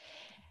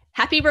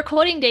Happy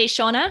recording day,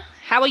 Shauna.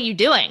 How are you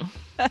doing?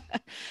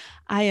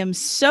 I am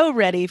so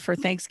ready for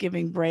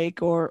Thanksgiving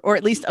break or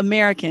at least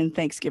American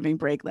Thanksgiving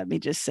break, let me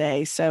just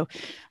say. So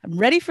I'm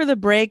ready for the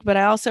break, but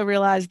I also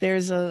realize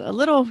there's a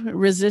little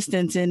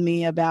resistance in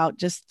me about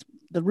just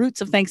the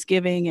roots of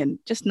Thanksgiving and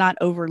just not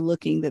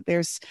overlooking that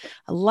there's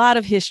a lot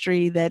of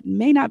history that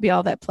may not be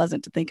all that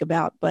pleasant to think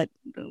about, but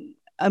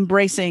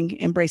embracing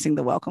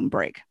the welcome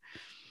break.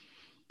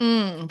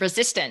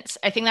 Resistance.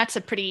 I think that's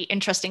a pretty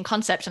interesting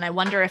concept. And I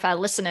wonder if our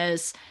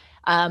listeners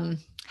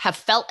have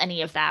felt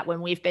any of that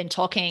when we've been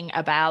talking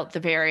about the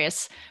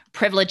various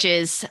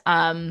privileges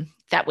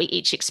that we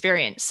each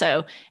experience.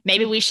 So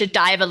maybe we should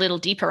dive a little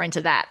deeper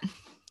into that.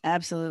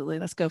 Absolutely.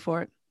 Let's go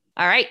for it.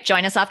 All right.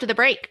 Join us after the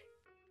break.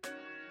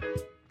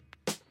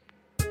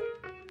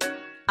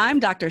 I'm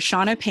Dr.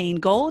 Shauna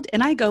Payne Gold,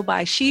 and I go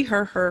by she,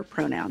 her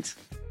pronouns.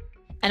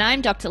 And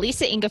I'm Dr.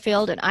 Lisa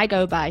Ingerfield, and I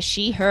go by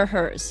she,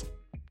 hers.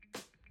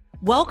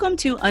 Welcome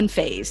to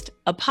Unfazed,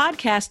 a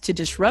podcast to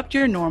disrupt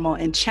your normal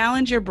and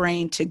challenge your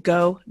brain to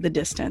go the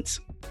distance.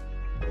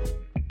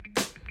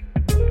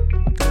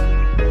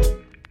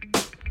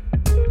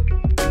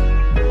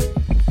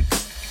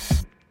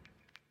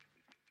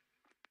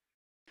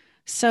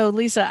 So,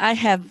 Lisa, I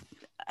have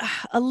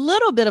a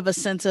little bit of a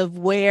sense of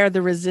where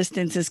the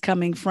resistance is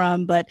coming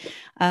from, but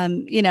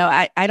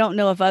I don't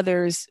know if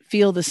others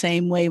feel the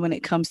same way when it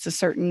comes to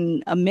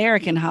certain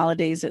American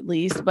holidays, at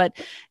least. But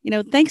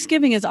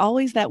Thanksgiving is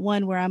always that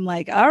one where I'm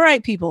like, all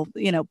right, people,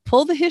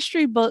 pull the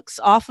history books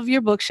off of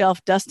your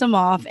bookshelf, dust them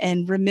off,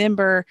 and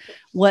remember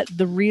what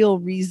the real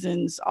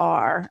reasons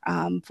are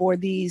for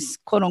these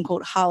quote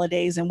unquote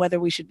holidays and whether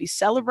we should be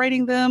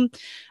celebrating them.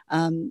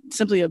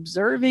 Simply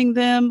observing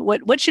them.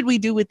 What should we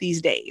do with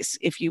these days,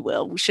 if you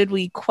will? Should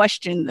we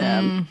question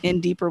them in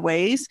deeper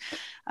ways?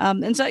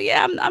 And so,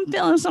 I'm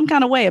feeling some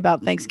kind of way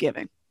about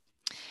Thanksgiving.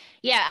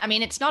 Yeah, I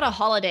mean, it's not a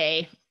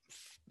holiday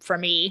for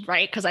me,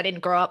 right? Because I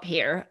didn't grow up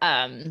here.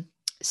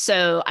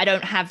 So I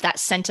don't have that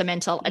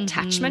sentimental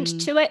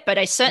attachment to it, but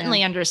I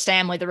certainly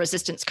understand where the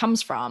resistance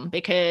comes from,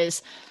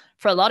 because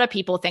for a lot of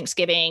people,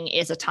 Thanksgiving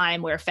is a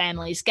time where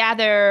families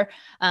gather,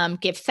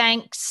 give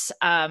thanks,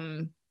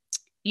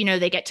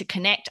 they get to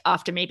connect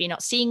after maybe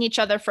not seeing each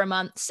other for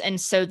months.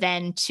 And so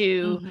then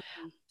to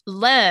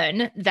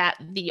learn that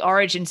the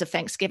origins of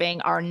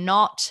Thanksgiving are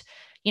not,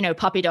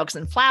 puppy dogs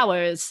and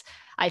flowers,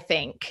 I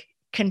think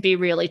can be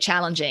really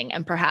challenging.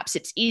 And perhaps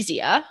it's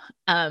easier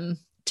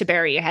to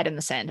bury your head in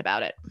the sand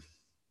about it.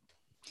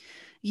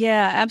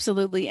 Yeah,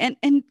 absolutely. And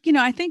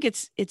I think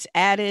it's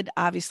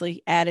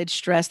obviously added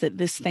stress that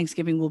this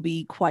Thanksgiving will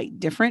be quite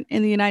different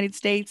in the United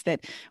States,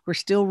 that we're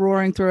still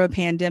roaring through a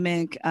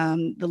pandemic.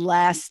 The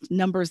last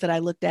numbers that I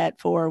looked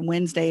at for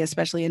Wednesday,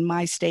 especially in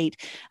my state,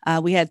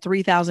 we had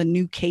 3,000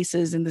 new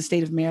cases in the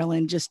state of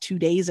Maryland just 2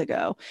 days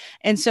ago.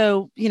 And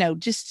so,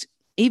 just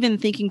even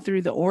thinking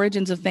through the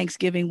origins of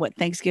Thanksgiving, what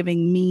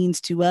Thanksgiving means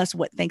to us,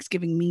 what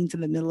Thanksgiving means in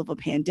the middle of a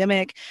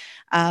pandemic,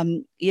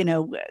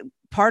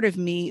 part of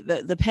me,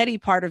 the petty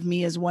part of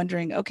me is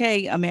wondering,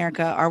 okay,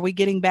 America, are we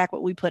getting back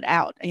what we put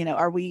out?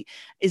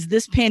 Is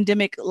this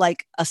pandemic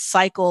like a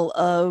cycle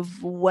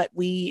of what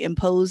we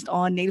imposed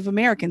on Native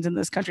Americans in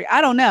this country?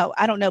 I don't know,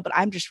 but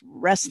I'm just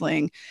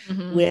wrestling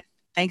with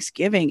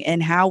Thanksgiving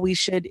and how we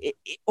should,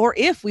 or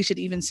if we should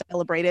even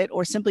celebrate it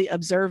or simply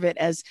observe it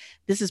as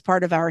this is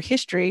part of our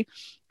history.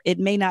 It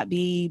may not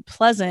be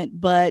pleasant,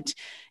 but,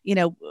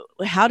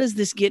 how does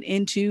this get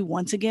into,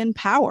 once again,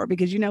 power?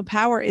 Because,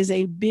 power is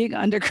a big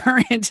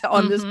undercurrent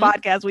on this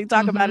podcast. We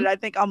talk about it, I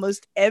think,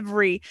 almost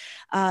every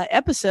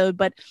episode.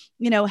 But,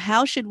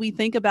 how should we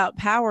think about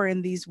power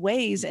in these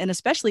ways? And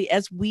especially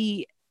as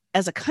we,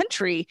 as a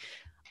country,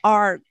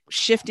 are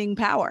shifting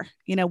power.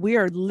 We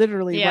are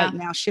literally right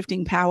now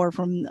shifting power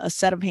from a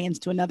set of hands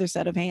to another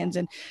set of hands.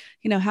 And,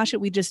 how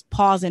should we just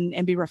pause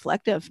and be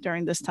reflective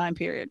during this time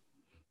period?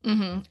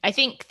 I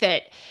think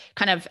that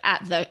kind of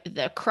at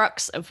the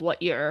crux of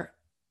what you're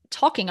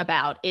talking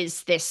about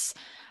is this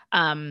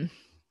kind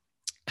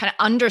of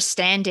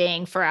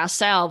understanding for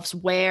ourselves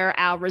where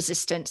our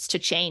resistance to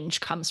change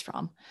comes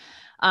from,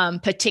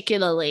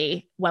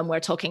 particularly when we're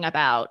talking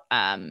about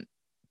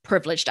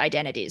privileged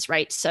identities,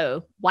 right?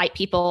 So white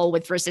people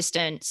with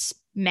resistance,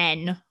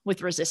 men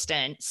with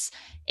resistance,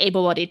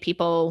 able-bodied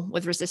people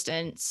with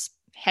resistance,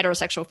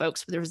 heterosexual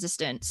folks with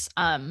resistance.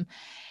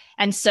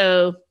 And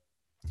so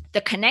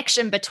the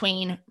connection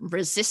between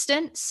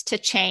resistance to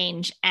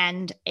change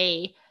and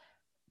a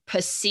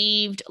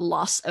perceived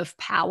loss of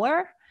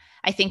power,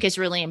 I think, is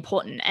really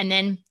important. And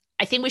then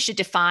I think we should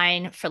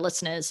define for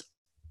listeners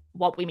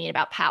what we mean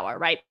about power,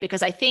 right?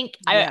 Because I think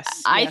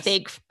I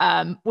think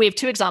we have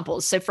two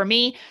examples. So for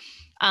me,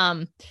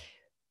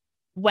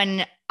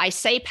 when I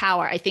say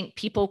power, I think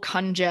people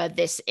conjure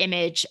this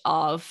image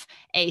of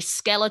a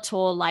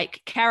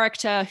Skeletor-like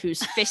character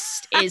whose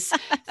fist is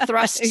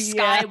thrust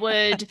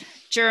skyward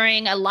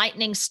during a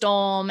lightning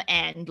storm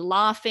and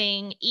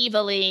laughing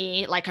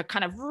evilly, like a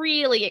kind of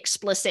really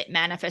explicit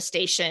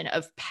manifestation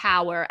of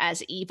power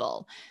as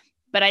evil.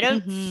 But I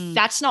don't, Mm-hmm.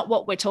 that's not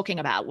what we're talking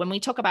about. When we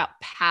talk about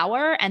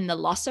power and the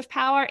loss of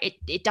power,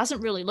 it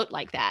doesn't really look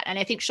like that. And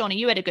I think, Shauna,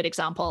 you had a good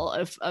example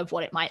of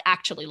what it might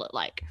actually look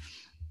like.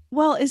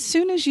 Well, as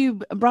soon as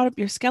you brought up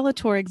your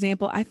Skeletor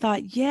example, I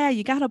thought, yeah,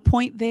 you got a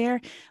point there.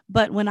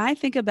 But when I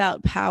think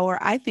about power,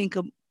 I think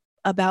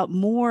about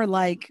more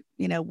like,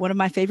 one of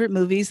my favorite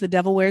movies, The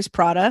Devil Wears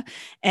Prada,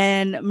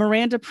 and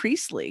Miranda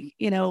Priestley.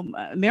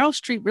 Meryl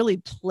Streep really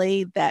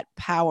played that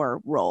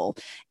power role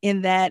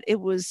in that it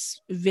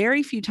was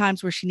very few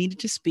times where she needed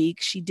to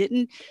speak. She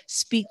didn't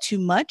speak too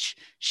much.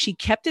 She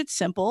kept it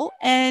simple,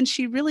 and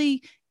she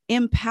really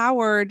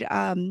empowered.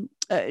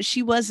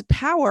 She was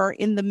power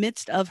in the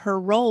midst of her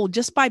role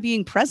just by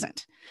being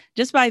present,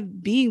 just by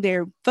being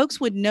there.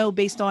 Folks would know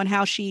based on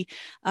how she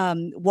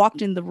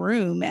walked in the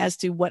room as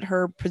to what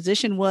her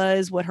position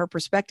was, what her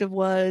perspective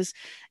was.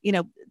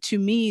 To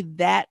me,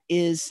 that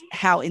is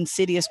how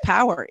insidious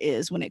power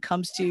is when it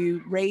comes to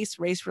race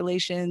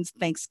relations,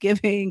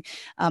 Thanksgiving,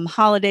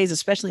 holidays,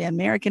 especially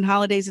American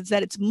holidays. It's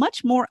that it's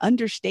much more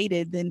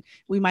understated than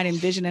we might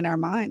envision in our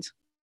minds.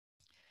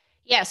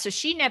 Yeah. So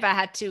she never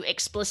had to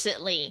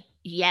explicitly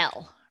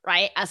yell,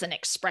 right? As an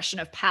expression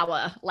of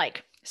power,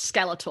 like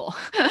Skeletor,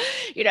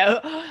 you know?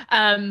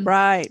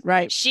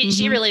 Right.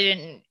 She really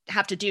didn't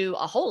have to do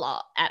a whole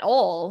lot at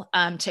all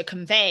to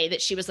convey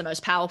that she was the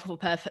most powerful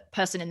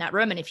person in that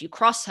room. And if you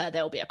cross her,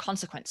 there will be a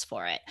consequence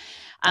for it.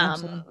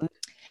 Absolutely.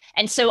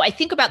 And so I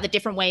think about the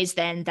different ways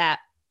then that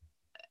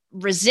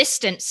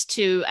resistance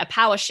to a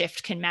power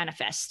shift can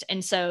manifest.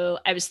 And so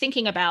I was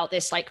thinking about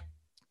this, like,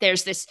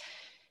 there's this,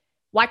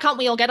 why can't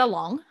we all get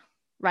along?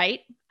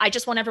 Right. I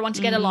just want everyone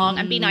to get along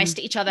and be nice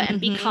to each other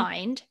and be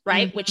kind.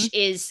 Right. Which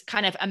is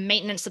kind of a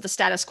maintenance of the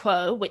status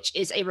quo, which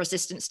is a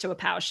resistance to a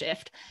power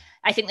shift.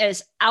 I think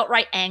there's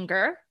outright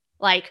anger.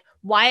 Like,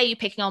 why are you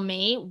picking on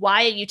me?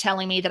 Why are you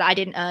telling me that I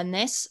didn't earn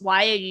this?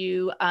 Why are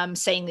you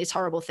saying these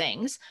horrible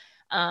things?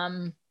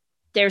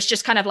 There's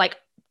just kind of like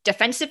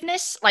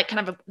defensiveness, like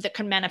kind of that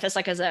can manifest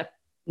like as a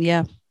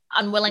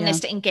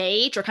unwillingness to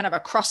engage, or kind of a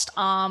crossed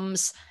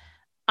arms.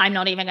 I'm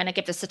not even going to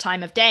give this the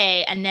time of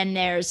day. And then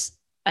there's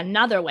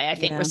another way I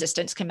think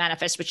resistance can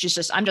manifest, which is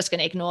just, I'm just going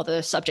to ignore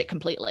the subject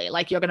completely.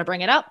 Like, you're going to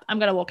bring it up, I'm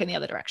going to walk in the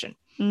other direction.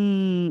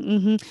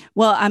 Mm-hmm.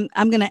 Well,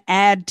 I'm going to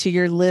add to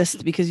your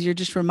list because you're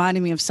just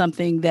reminding me of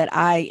something that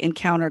I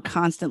encounter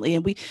constantly.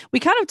 And we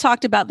kind of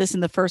talked about this in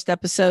the first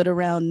episode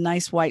around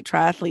nice white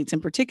triathletes in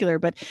particular.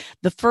 But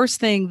the first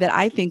thing that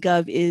I think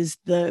of is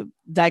the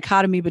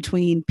dichotomy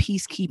between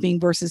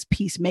peacekeeping versus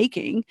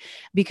peacemaking,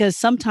 because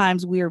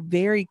sometimes we're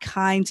very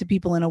kind to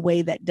people in a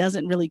way that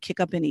doesn't really kick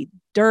up any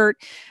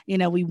dirt.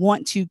 We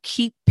want to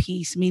keep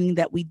peace, meaning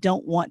that we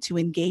don't want to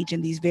engage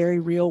in these very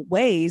real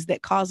ways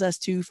that cause us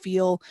to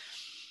feel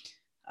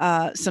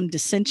some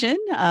dissension.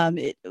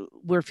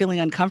 We're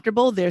feeling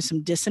uncomfortable. There's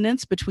some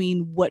dissonance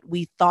between what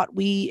we thought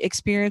we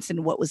experienced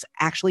and what was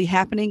actually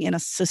happening in a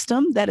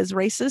system that is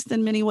racist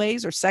in many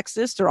ways, or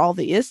sexist, or all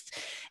the ists.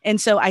 And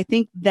so I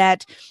think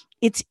that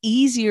it's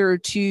easier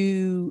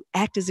to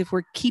act as if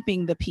we're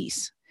keeping the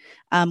peace.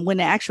 When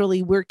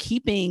actually we're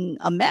keeping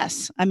a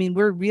mess. I mean,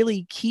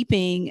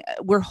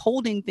 we're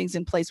holding things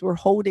in place. We're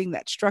holding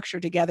that structure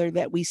together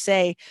that we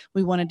say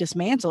we want to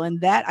dismantle.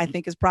 And that, I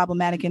think, is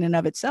problematic in and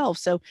of itself.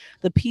 So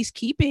the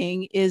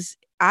peacekeeping is,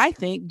 I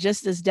think,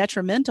 just as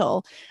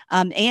detrimental.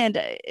 And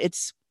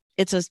it's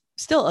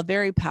still a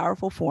very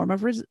powerful form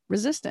of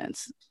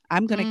resistance.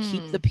 I'm going to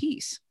keep the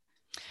peace.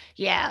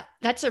 Yeah,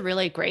 that's a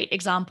really great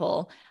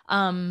example.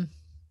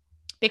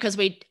 Because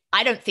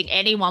I don't think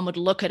anyone would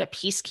look at a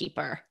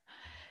peacekeeper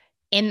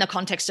in the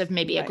context of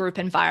maybe a group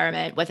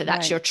environment, whether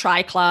that's your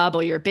tri club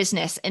or your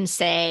business, and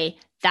say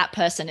that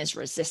person is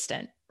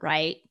resistant,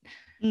 right?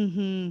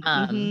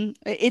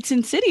 It's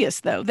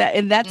insidious though,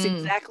 that's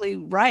exactly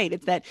right.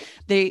 It's that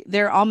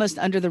they're almost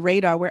under the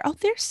radar where, oh,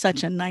 they're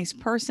such a nice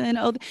person.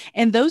 Oh,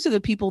 and those are the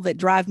people that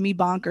drive me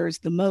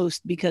bonkers the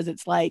most, because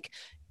it's like,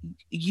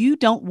 you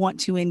don't want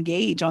to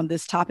engage on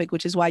this topic,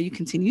 which is why you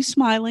continue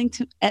smiling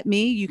at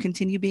me. You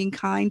continue being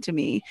kind to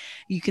me.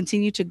 You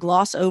continue to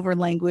gloss over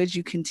language.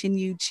 You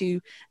continue to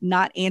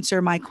not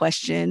answer my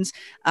questions.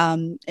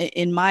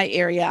 In my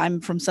area, I'm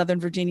from Southern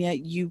Virginia.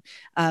 You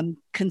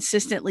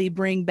consistently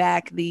bring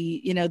back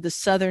the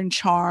Southern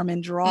charm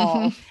and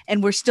drawl,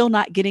 and we're still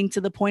not getting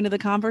to the point of the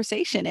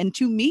conversation. And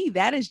to me,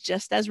 that is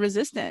just as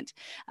resistant.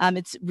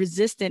 It's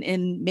resistant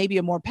in maybe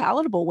a more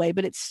palatable way,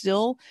 but it's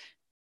still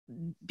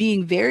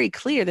being very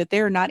clear that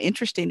they're not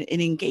interested in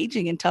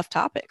engaging in tough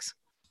topics.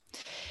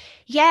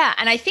 Yeah.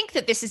 And I think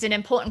that this is an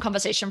important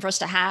conversation for us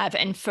to have,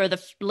 and for the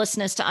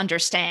listeners to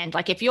understand.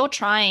 Like, if you're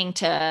trying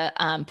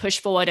to push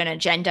forward an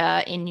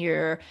agenda in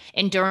your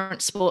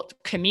endurance sport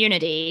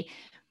community,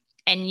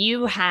 and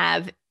you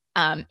have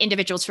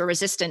individuals who are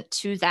resistant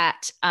to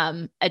that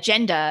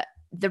agenda,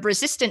 the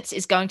resistance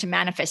is going to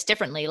manifest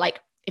differently. Like,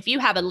 if you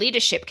have a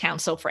leadership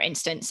council, for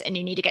instance, and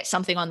you need to get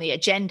something on the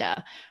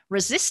agenda,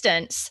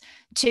 resistance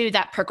to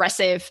that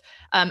progressive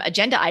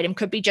agenda item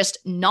could be just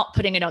not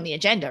putting it on the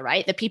agenda,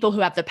 right? The people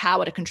who have the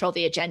power to control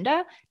the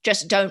agenda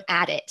just don't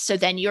add it. So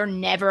then you're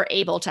never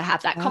able to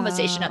have that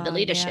conversation at the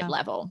leadership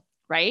level,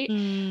 right?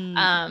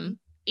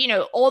 You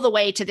know, all the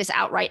way to this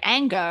outright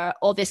anger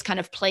or this kind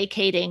of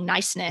placating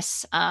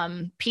niceness,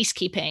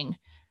 peacekeeping.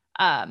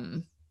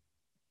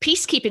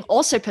 Peacekeeping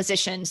also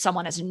positions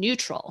someone as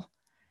neutral,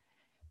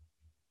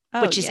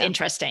 which is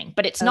interesting,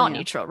 but it's not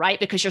neutral, right?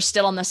 Because you're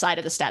still on the side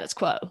of the status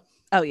quo.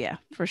 Oh yeah,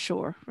 for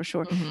sure.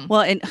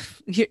 Well, and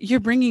you're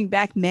bringing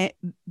back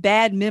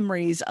bad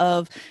memories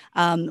of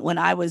when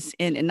I was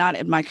in, and not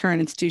at my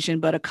current institution,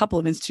 but a couple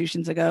of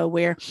institutions ago,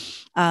 where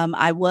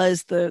I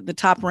was the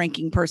top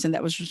ranking person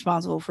that was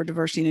responsible for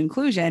diversity and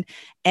inclusion,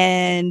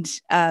 and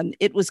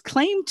it was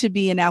claimed to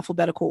be in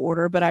alphabetical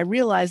order, but I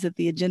realized that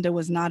the agenda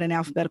was not in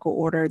alphabetical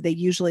order. They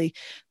usually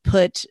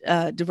put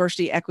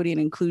diversity, equity,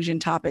 and inclusion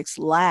topics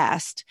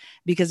last,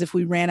 because if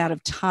we ran out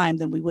of time,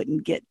 then we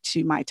wouldn't get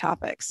to my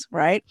topics,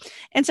 right?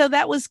 And so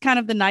that was kind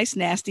of the nice,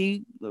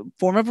 nasty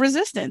form of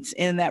resistance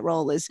in that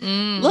role is,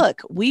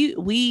 look,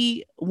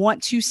 we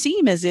want to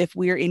seem as if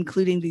we're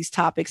including these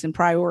topics and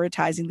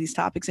prioritizing these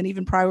topics and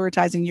even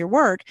prioritizing your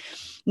work,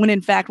 when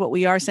in fact, what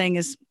we are saying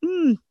is,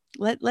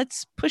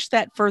 let's push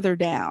that further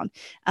down,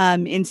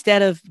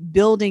 instead of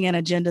building an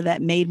agenda that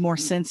made more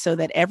sense so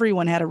that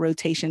everyone had a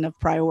rotation of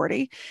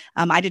priority.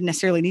 I didn't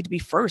necessarily need to be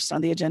first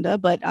on the agenda,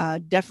 but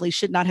definitely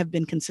should not have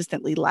been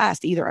consistently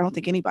last either. I don't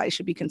think anybody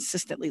should be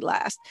consistently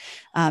last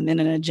in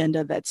an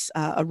agenda that's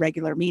a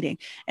regular meeting.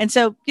 And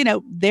so, you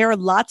know, there are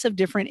lots of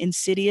different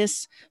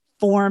insidious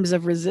forms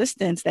of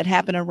resistance that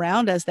happen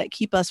around us that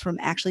keep us from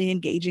actually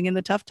engaging in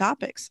the tough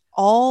topics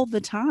all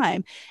the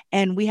time.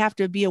 And we have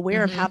to be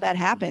aware of how that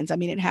happens. I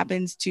mean, it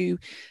happens to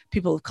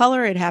people of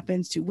color. It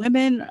happens to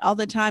women all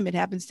the time. It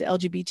happens to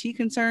LGBT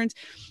concerns.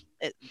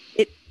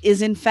 It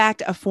is in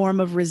fact a form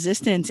of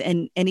resistance.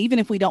 And even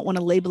if we don't want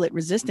to label it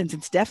resistance,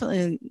 it's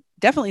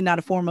definitely not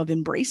a form of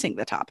embracing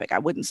the topic. I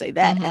wouldn't say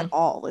that at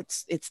all.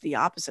 It's the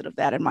opposite of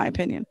that, in my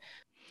opinion.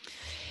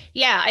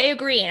 Yeah, I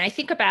agree. And I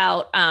think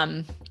about,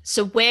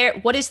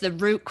 what is the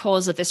root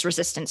cause of this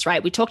resistance,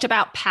 right? We talked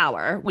about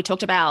power. We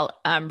talked about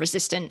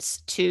resistance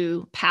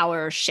to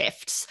power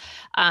shifts.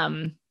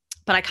 But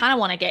I kind of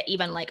want to get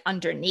even like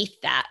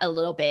underneath that a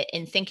little bit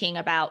in thinking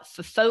about,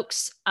 for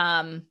folks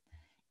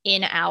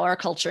in our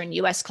culture and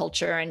US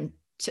culture, and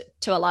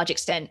to a large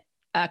extent,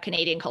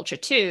 Canadian culture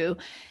too,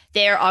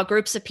 there are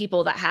groups of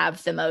people that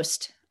have the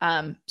most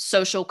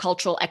social,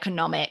 cultural,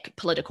 economic,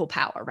 political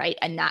power, right?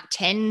 And that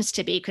tends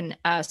to be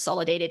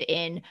consolidated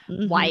in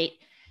white,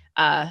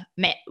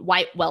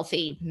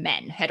 wealthy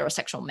men,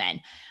 heterosexual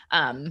men.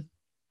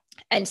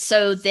 And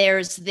so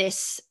there's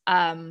this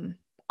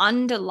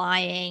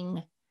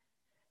underlying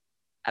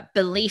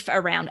belief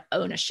around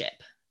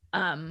ownership,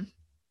 and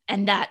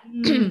that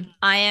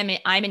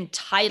I'm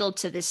entitled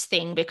to this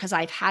thing because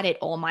I've had it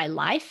all my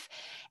life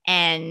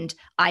and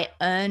I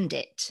earned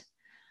it.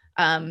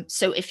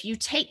 So if you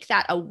take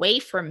that away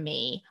from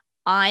me,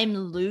 I'm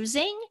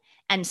losing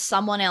and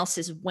someone else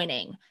is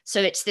winning. So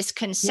it's this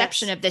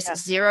conception of this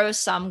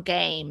zero-sum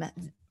game,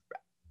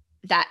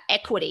 that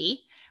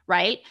equity,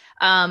 right,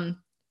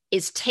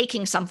 is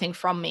taking something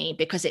from me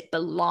because it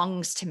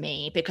belongs to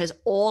me, because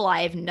all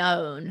I've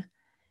known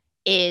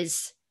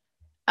is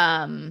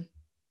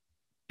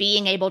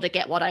being able to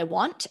get what I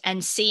want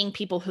and seeing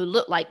people who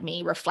look like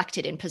me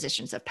reflected in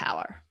positions of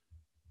power.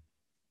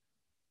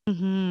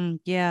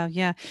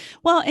 Yeah.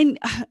 Well, and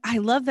I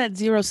love that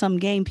zero-sum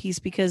game piece,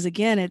 because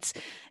again, it's,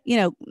 you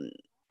know,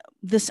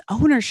 this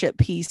ownership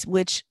piece,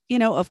 which, you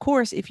know, of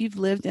course, if you've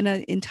lived in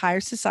an entire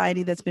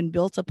society that's been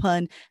built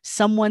upon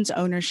someone's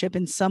ownership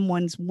and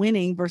someone's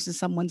winning versus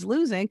someone's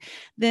losing,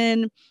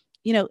 then,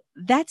 you know,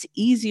 that's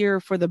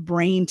easier for the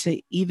brain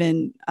to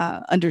even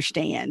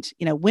understand,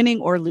 you know, winning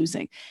or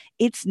losing.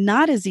 It's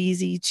not as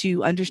easy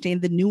to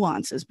understand the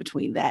nuances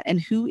between that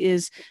and who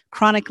is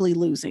chronically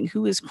losing,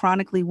 who is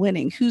chronically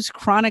winning, who's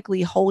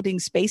chronically holding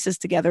spaces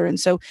together. And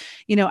so,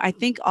 you know, I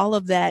think all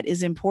of that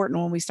is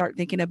important when we start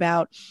thinking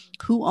about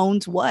who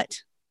owns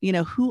what. You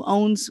know, who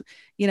owns,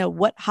 you know,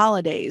 what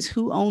holidays,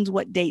 who owns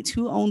what dates,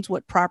 who owns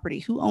what property,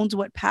 who owns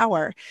what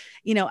power.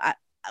 You know,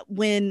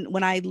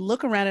 when I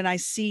look around and I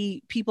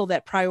see people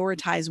that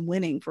prioritize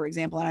winning, for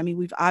example, and I mean,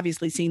 we've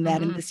obviously seen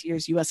that in this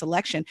year's US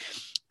election,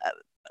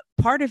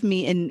 part of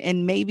me,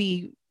 and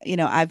maybe, you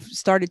know, I've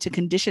started to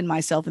condition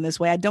myself in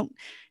this way. I don't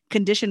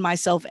condition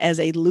myself as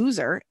a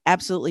loser,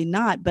 absolutely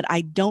not, but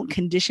I don't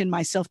condition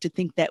myself to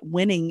think that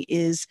winning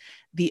is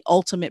the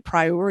ultimate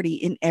priority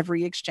in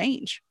every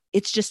exchange.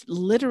 It's just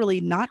literally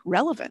not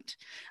relevant.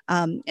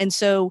 And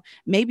so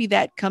maybe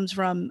that comes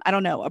from, I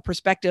don't know, a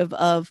perspective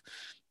of,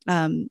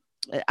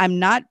 I'm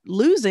not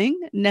losing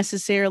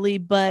necessarily,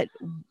 but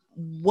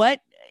what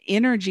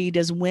energy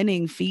does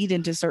winning feed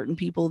into certain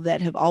people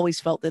that have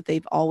always felt that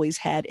they've always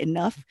had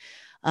enough?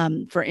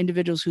 For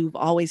individuals who've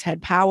always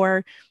had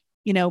power,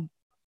 you know,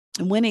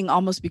 winning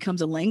almost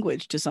becomes a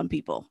language to some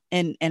people.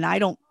 And I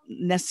don't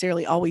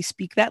necessarily always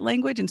speak that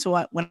language. And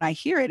so when I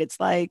hear it, it's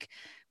like,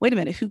 wait a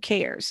minute, who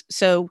cares?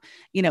 So,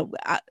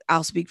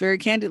 I'll speak very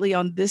candidly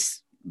on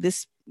this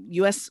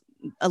US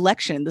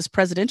election, this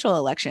presidential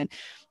election.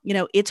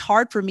 It's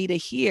hard for me to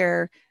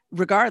hear,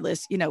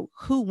 regardless,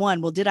 who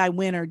won. Well, did I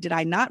win or did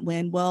I not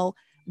win? Well,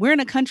 we're in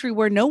a country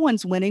where no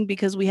one's winning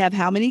because we have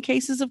how many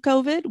cases of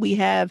COVID? We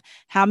have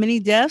how many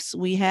deaths?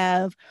 We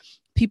have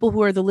people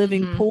who are the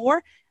living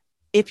poor.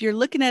 If you're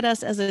looking at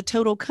us as a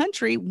total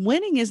country,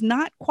 winning is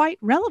not quite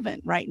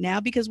relevant right now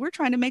because we're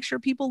trying to make sure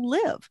people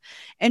live.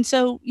 And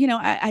so,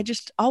 I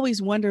just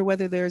always wonder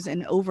whether there's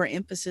an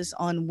overemphasis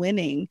on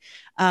winning,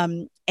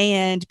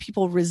 and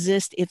people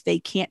resist if they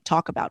can't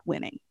talk about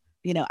winning.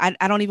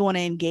 I don't even want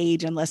to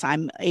engage unless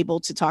I'm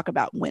able to talk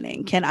about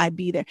winning. Can I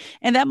be there?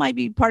 And that might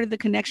be part of the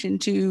connection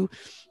to,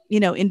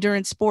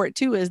 endurance sport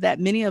too, is that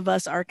many of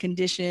us are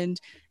conditioned,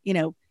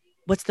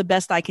 what's the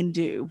best I can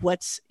do?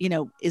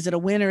 Is it a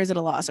win or is it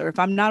a loss? Or if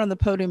I'm not on the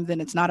podium,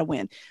 then it's not a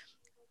win.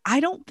 I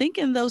don't think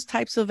in those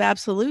types of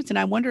absolutes. And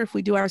I wonder if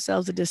we do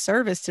ourselves a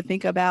disservice to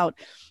think about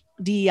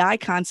DEI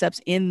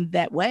concepts in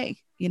that way.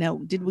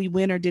 Did we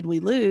win or did we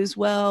lose?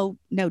 Well,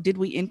 no, did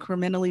we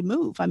incrementally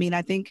move? I mean,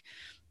 I think,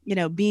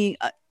 being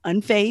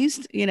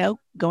unfazed,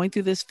 going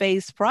through this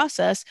phased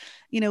process,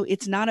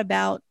 it's not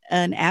about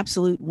an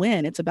absolute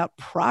win. It's about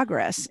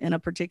progress in a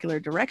particular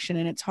direction.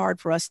 And it's hard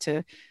for us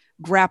to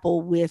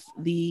grapple with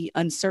the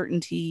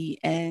uncertainty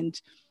and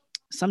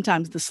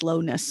sometimes the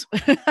slowness.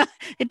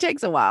 It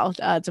takes a while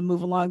to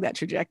move along that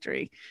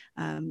trajectory,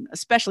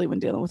 especially when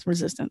dealing with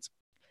resistance.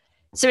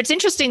 So it's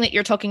interesting that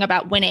you're talking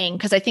about winning,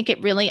 because I think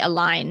it really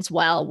aligns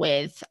well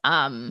with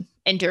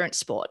endurance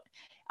sport,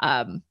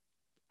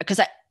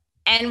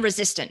 and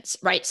resistance,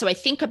 right? So I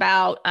think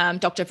about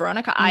Dr.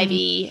 Veronica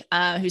Ivy,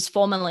 who's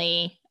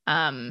formerly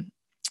known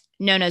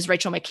as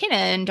Rachel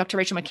McKinnon, Dr.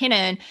 Rachel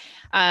McKinnon,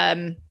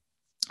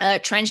 a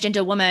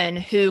transgender woman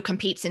who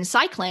competes in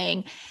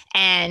cycling,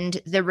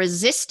 and the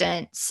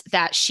resistance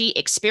that she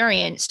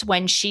experienced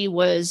when she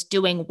was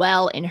doing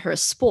well in her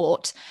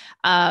sport,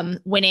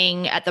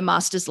 winning at the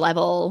masters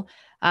level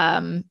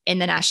in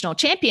the national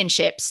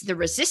championships. The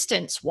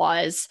resistance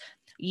was,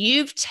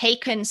 you've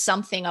taken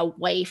something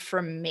away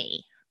from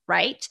me,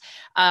 right?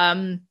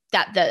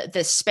 That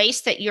the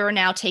space that you're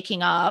now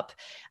taking up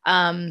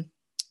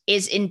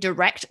is in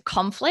direct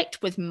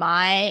conflict with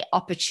my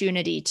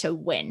opportunity to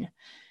win.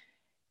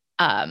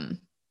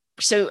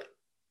 So,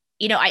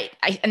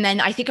 and then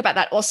I think about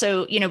that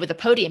also, with the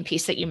podium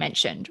piece that you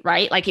mentioned,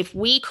 right? Like if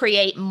we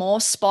create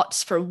more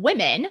spots for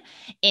women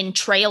in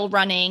trail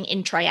running,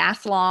 in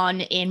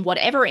triathlon, in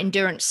whatever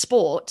endurance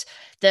sport,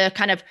 the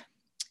kind of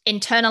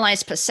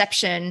internalized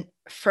perception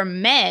for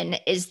men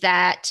is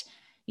that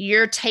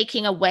you're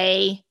taking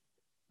away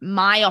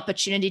my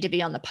opportunity to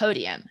be on the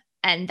podium,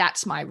 and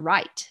that's my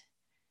right,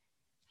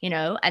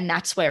 and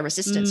that's where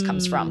resistance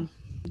comes from.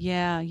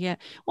 Yeah.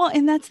 Well,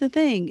 and that's the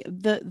thing,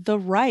 the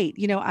right,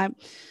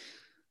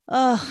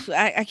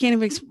 I can't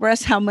even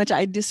express how much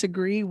I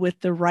disagree with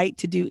the right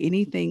to do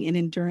anything in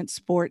endurance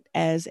sport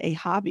as a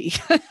hobby.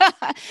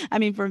 I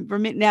mean, for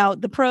me now,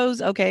 the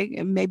pros, okay,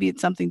 maybe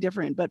it's something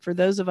different, but for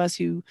those of us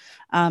who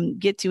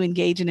get to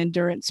engage in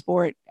endurance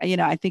sport,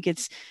 I think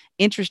it's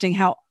interesting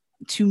how,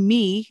 to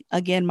me,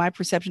 again, my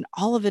perception,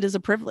 all of it is a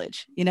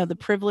privilege, the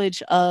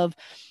privilege of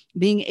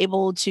being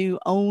able to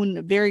own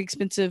a very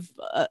expensive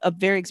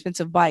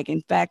bike.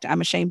 In fact, I'm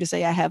ashamed to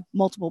say I have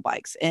multiple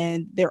bikes,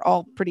 and they're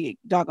all pretty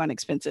doggone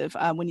expensive.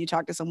 When you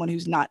talk to someone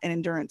who's not an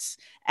endurance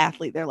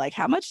athlete, they're like,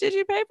 how much did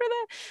you pay for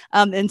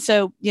that? And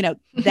so,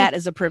 that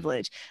is a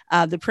privilege.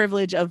 The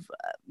privilege of,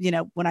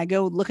 when I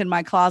go look in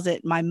my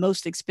closet, my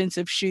most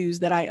expensive shoes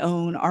that I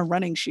own are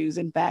running shoes.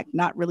 In fact,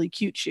 not really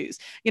cute shoes.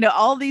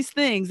 All these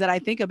things that I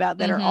think about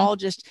that are all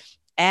just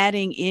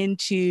adding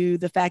into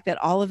the fact that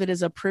all of it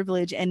is a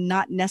privilege and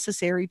not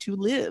necessary to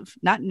live,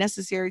 not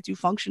necessary to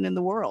function in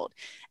the world.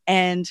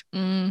 And,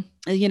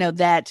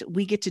 that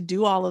we get to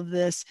do all of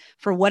this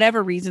for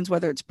whatever reasons,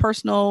 whether it's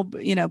personal,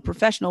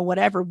 professional,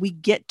 whatever, we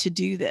get to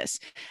do this.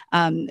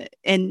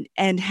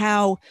 And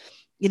how,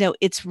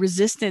 it's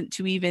resistant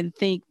to even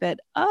think that,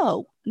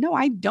 oh, no,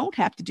 I don't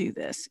have to do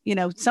this.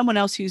 Someone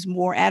else who's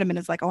more adamant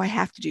is like, oh, I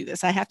have to do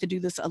this. I have to do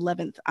this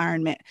 11th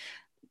Ironman.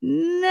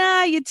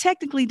 Nah, you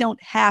technically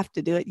don't have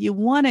to do it. You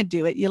want to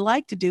do it. You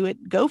like to do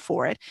it. Go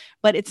for it.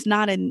 But it's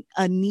not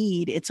a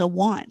need. It's a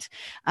want.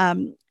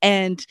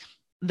 And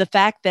the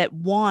fact that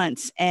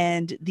wants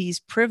and these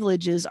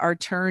privileges are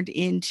turned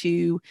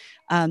into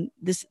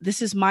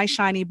this is my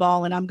shiny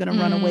ball and I'm going to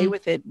run away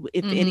with it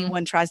if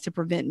anyone tries to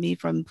prevent me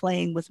from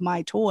playing with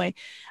my toy.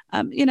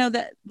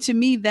 That to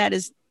me, that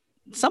is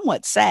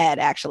somewhat sad,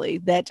 actually,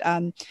 that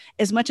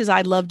as much as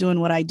I love doing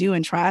what I do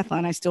in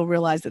triathlon, I still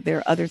realize that there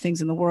are other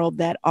things in the world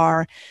that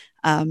are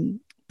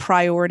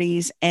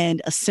priorities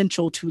and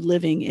essential to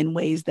living in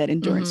ways that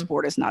endurance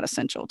sport is not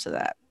essential to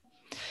that.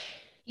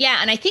 Yeah.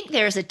 And I think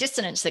there's a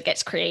dissonance that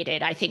gets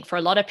created, I think, for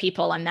a lot of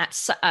people. And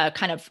that's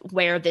kind of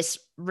where this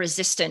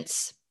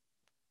resistance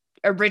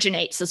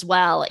originates as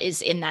well,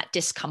 is in that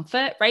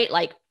discomfort, right?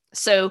 Like,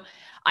 so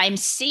I'm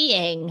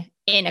seeing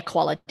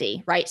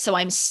inequality, right? So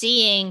I'm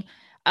seeing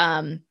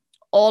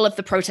all of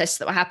the protests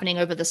that were happening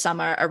over the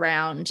summer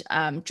around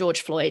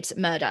George Floyd's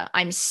murder.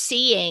 I'm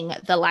seeing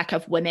the lack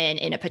of women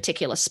in a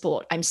particular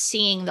sport. I'm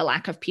seeing the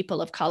lack of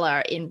people of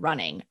color in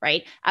running,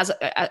 right? As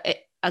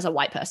a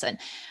white person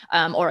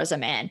or as a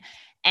man.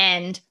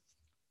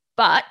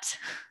 But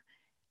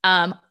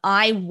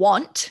I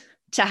want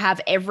to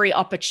have every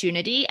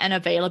opportunity and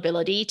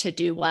availability to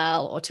do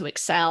well or to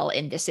excel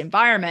in this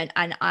environment.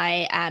 And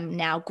I am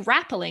now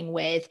grappling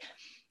with,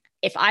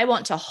 if I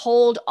want to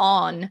hold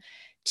on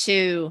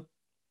to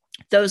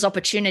those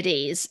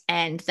opportunities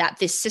and that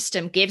this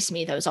system gives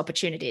me those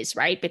opportunities,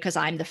 right? Because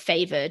I'm the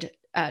favored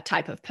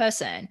type of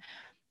person,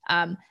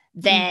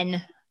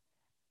 then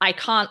I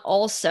can't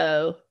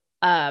also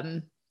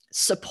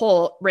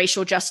support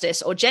racial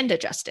justice or gender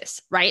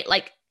justice, right?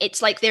 Like,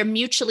 it's like they're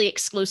mutually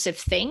exclusive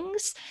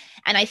things.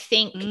 And I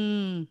think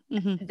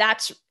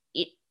that's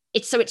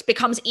it. So it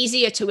becomes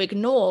easier to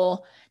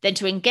ignore than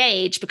to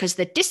engage, because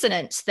the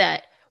dissonance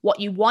that what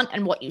you want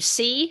and what you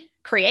see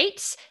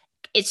creates,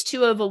 it's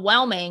too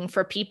overwhelming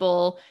for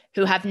people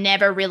who have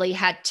never really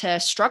had to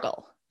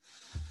struggle.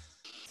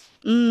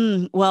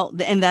 Well,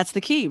 and that's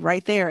the key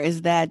right there,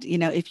 is that,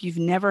 if you've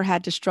never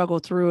had to struggle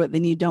through it,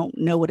 then you don't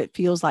know what it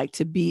feels like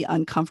to be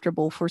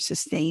uncomfortable for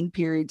sustained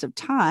periods of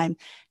time,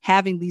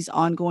 having these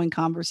ongoing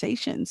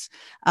conversations.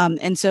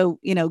 And so,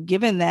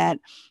 given that,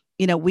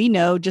 we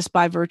know just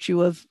by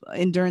virtue of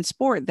endurance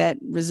sport that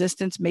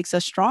resistance makes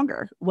us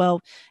stronger.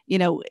 Well,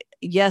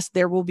 yes,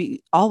 there will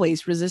be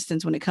always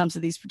resistance when it comes to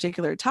these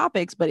particular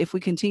topics, but if we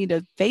continue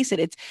to face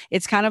it,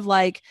 it's kind of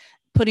like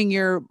putting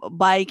your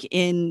bike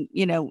in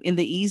the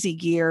easy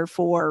gear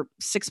for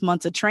 6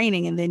 months of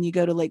training. And then you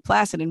go to Lake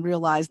Placid and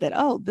realize that,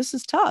 oh, this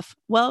is tough.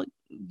 Well,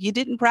 you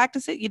didn't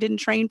practice it. You didn't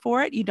train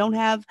for it. You don't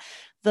have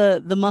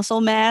the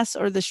muscle mass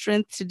or the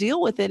strength to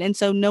deal with it. And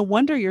so no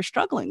wonder you're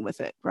struggling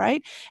with it.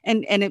 Right.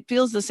 And it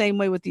feels the same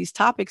way with these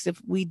topics. If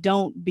we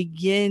don't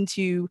begin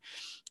to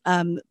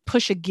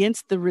push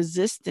against the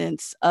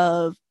resistance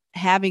of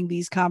having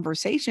these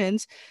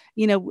conversations,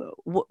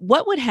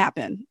 what would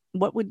happen?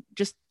 What would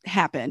just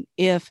happen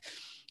if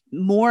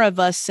more of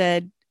us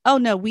said, oh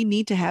no, we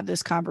need to have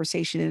this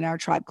conversation in our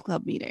tribe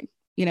club meeting.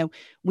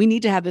 We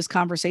need to have this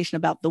conversation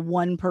about the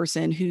one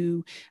person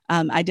who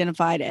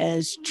identified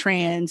as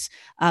trans,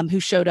 who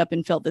showed up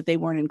and felt that they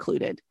weren't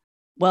included.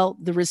 Well,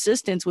 the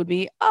resistance would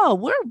be, oh,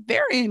 we're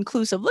very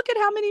inclusive. Look at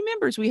how many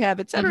members we have,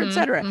 et cetera, et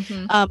cetera.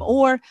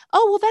 Or,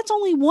 oh, well, that's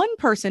only one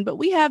person, but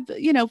we have,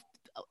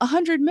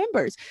 100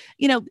 members.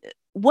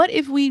 What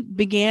if we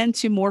began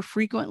to more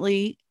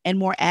frequently and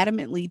more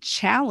adamantly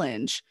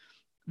challenge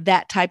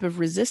that type of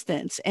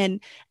resistance?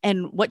 And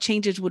what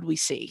changes would we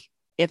see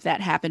if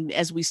that happened,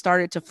 as we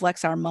started to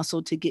flex our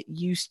muscle to get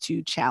used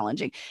to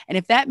challenging? And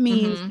if that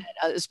means,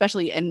 that,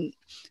 especially, and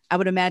I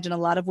would imagine a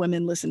lot of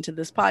women listen to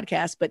this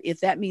podcast, but if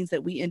that means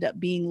that we end up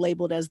being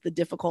labeled as the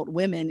difficult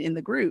women in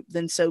the group,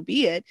 then so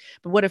be it.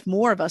 But what if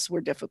more of us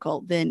were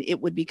difficult? Then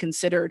it would be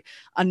considered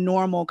a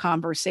normal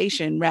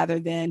conversation rather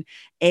than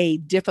a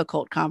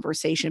difficult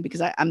conversation,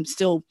 because I'm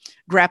still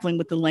grappling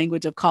with the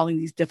language of calling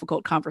these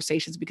difficult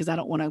conversations, because I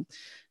don't want to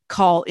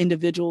call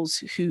individuals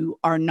who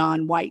are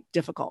non-white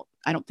difficult.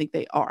 I don't think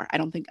they are. I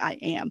don't think I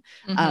am.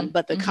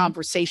 But the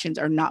conversations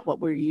are not what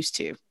we're used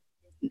to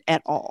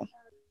at all.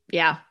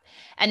 Yeah.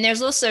 And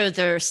there's also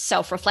the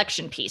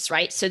self-reflection piece,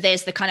 right? So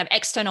there's the kind of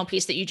external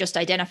piece that you just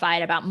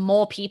identified about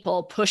more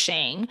people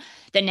pushing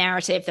the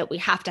narrative that we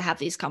have to have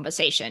these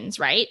conversations,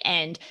 right?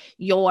 And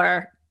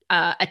your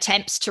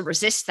attempts to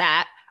resist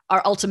that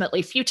are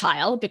ultimately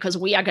futile, because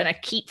we are going to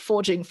keep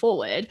forging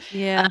forward.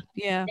 Yeah.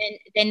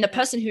 Then the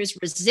person who's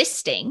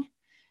resisting,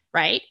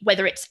 right,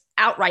 whether it's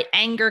outright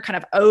anger, kind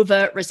of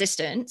overt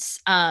resistance,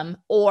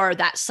 or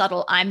that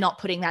subtle, I'm not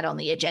putting that on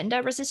the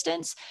agenda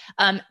resistance,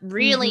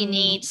 really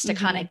needs to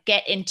kind of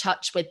get in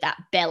touch with that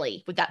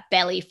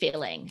belly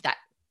feeling, that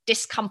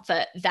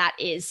discomfort that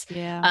is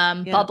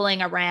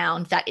bubbling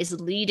around, that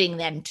is leading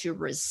them to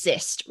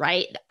resist,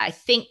 right? I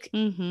think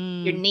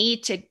you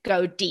need to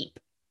go deep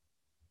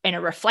in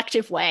a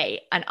reflective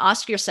way and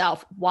ask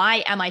yourself,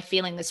 why am I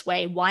feeling this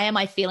way? Why am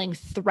I feeling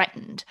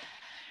threatened,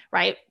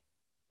 right?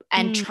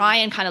 And try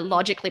and kind of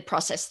logically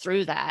process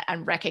through that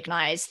and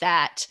recognize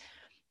that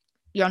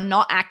you're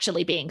not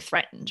actually being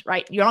threatened,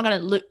 right? You're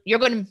not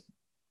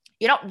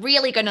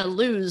really going to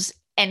lose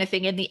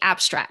anything in the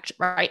abstract,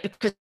 right?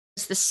 Because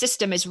the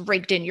system is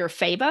rigged in your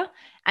favor,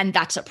 and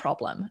that's a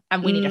problem,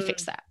 and we need to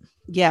fix that.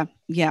 Yeah,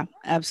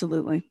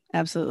 absolutely.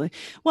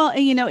 Well,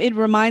 it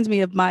reminds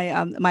me of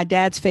my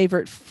dad's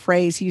favorite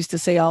phrase. He used to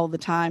say all the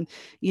time,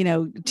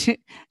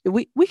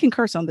 we can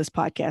curse on this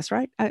podcast,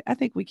 right? I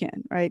think we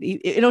can, right?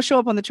 It'll show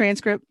up on the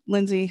transcript,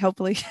 Lindsay,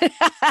 hopefully.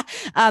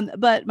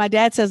 But my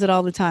dad says it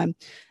all the time: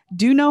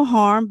 do no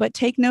harm, but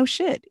take no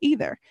shit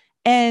either.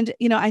 And,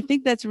 I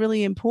think that's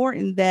really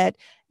important that,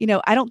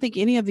 I don't think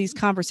any of these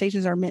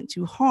conversations are meant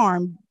to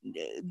harm,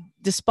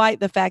 despite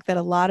the fact that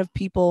a lot of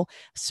people,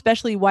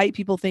 especially white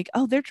people, think,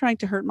 oh, they're trying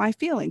to hurt my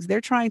feelings.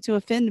 They're trying to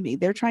offend me.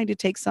 They're trying to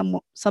take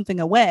something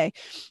away.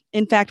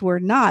 In fact, we're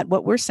not.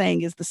 What we're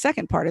saying is the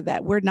second part of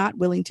that. We're not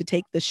willing to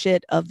take the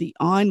shit of the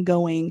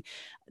ongoing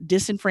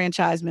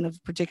disenfranchisement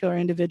of particular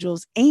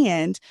individuals.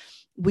 And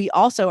we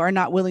also are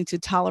not willing to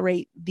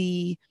tolerate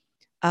the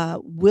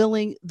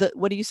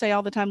what do you say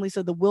all the time,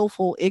 Lisa? The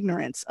willful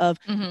ignorance of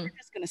we're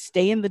just going to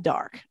stay in the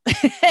dark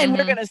and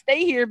we're going to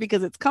stay here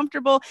because it's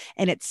comfortable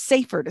and it's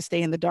safer to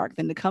stay in the dark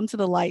than to come to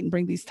the light and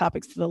bring these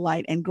topics to the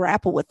light and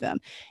grapple with them.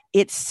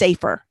 It's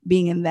safer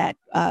being in that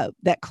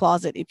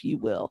closet, if you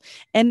will.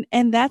 And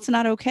that's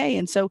not okay.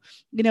 And so,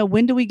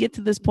 when do we get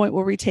to this point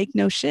where we take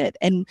no shit?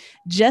 And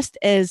just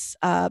as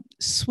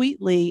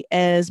sweetly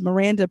as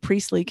Miranda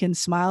Priestley can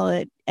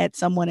smile at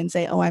someone and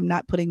say, oh, I'm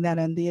not putting that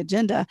on the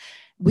agenda,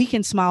 we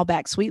can smile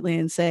back sweetly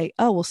and say,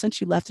 oh, well,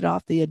 since you left it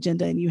off the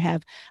agenda and you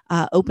have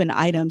open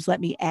items, let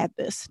me add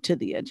this to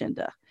the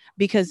agenda,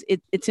 because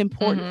it's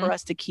important for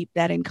us to keep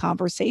that in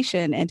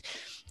conversation. And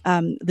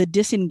the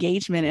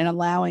disengagement and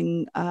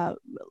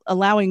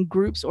allowing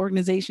groups,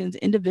 organizations,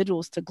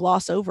 individuals to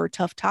gloss over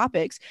tough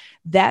topics,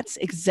 that's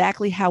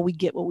exactly how we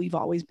get what we've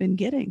always been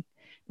getting.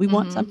 We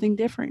want something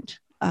different.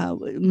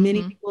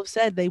 Many people have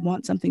said they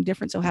want something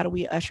different. So how do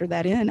we usher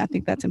that in? I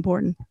think that's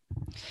important.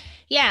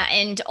 Yeah.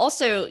 And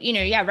also,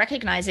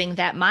 recognizing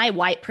that my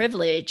white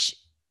privilege,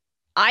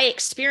 I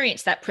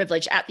experienced that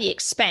privilege at the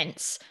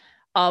expense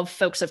of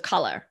folks of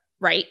color,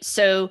 right?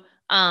 So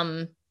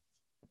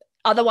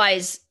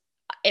otherwise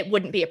it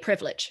wouldn't be a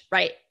privilege,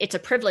 right? It's a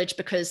privilege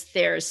because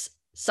there's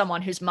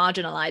someone who's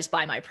marginalized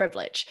by my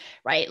privilege,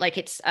 right? Like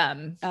it's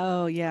kind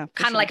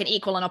of like an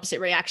equal and opposite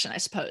reaction, I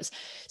suppose.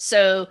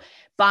 So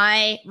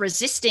by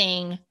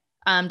resisting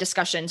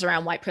discussions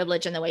around white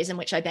privilege and the ways in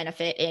which I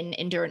benefit in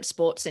endurance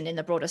sports and in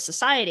the broader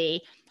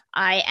society,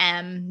 I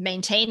am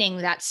maintaining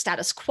that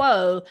status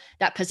quo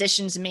that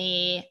positions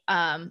me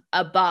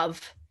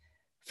above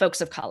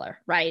folks of color,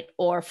 right?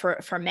 Or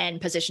for men,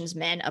 positions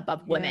men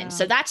above women.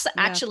 So that's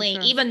actually,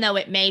 even though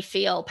it may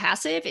feel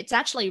passive, it's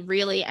actually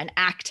really an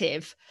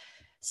active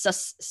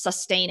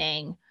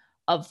sustaining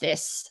of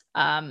this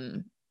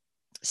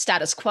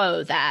status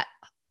quo that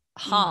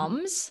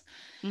harms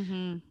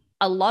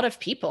a lot of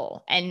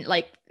people. And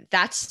like,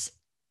 that's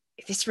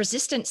this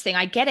resistance thing.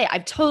 I get it.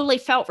 I've totally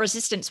felt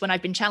resistance when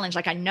I've been challenged.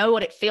 Like I know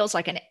what it feels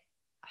like and it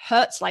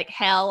hurts like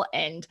hell.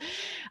 And,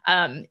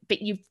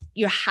 but you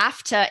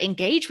have to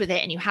engage with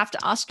it and you have to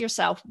ask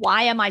yourself,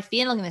 why am I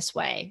feeling this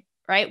way?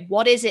 Right?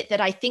 What is it that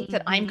I think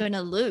that I'm going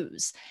to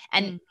lose?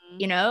 And,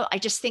 I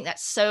just think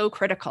that's so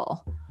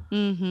critical.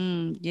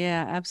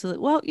 Yeah,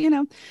 absolutely. Well,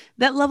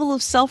 that level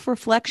of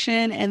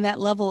self-reflection and that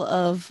level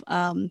of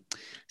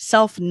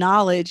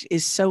self-knowledge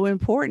is so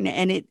important.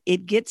 And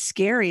it gets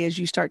scary as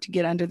you start to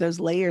get under those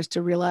layers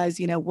to realize,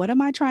 what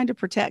am I trying to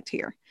protect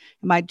here?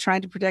 Am I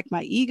trying to protect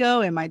my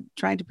ego? Am I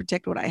trying to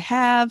protect what I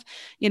have?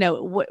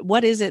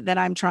 What is it that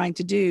I'm trying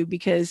to do?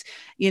 Because,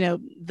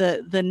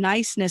 the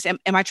niceness, am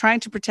I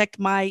trying to protect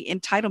my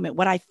entitlement,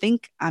 what I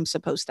think I'm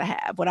supposed to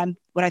have, what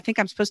I think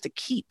I'm supposed to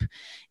keep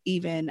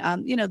even,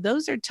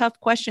 those are tough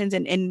questions.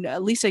 And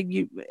Lisa,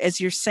 as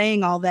you're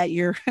saying all that,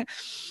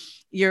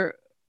 you're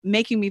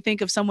making me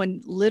think of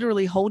someone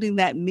literally holding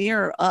that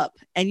mirror up.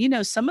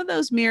 And, some of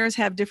those mirrors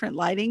have different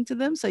lighting to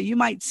them. So you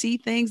might see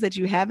things that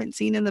you haven't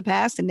seen in the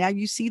past, and now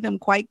you see them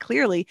quite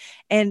clearly.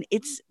 And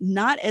it's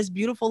not as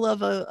beautiful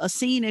of a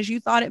scene as you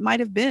thought it might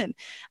have been.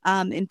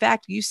 In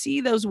fact, you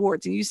see those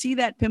warts and you see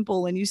that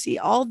pimple and you see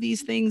all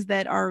these things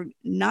that are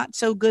not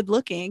so good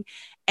looking.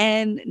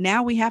 And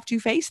now we have to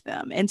face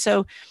them. And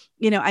so,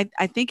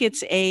 I think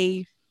it's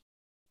a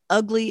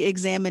ugly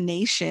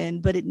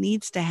examination, but it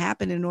needs to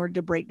happen in order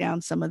to break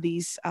down some of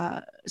these,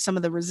 some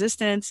of the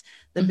resistance,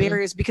 the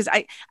barriers, because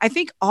I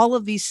think all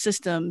of these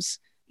systems,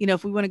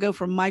 if we want to go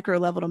from micro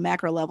level to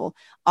macro level,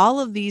 all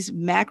of these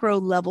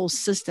macro level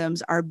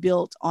systems are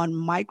built on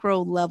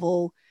micro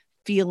level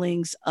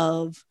feelings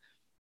of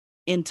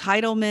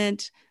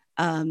entitlement,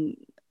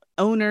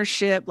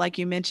 ownership, like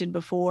you mentioned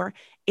before.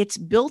 It's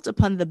built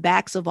upon the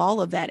backs of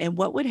all of that. And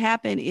what would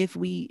happen if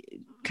we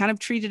kind of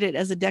treated it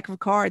as a deck of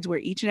cards where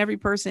each and every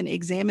person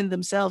examined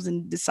themselves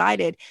and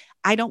decided,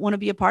 I don't want to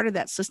be a part of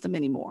that system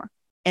anymore.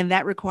 And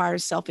that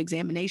requires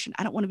self-examination.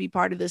 I don't want to be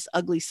part of this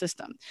ugly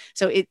system.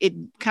 So it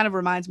kind of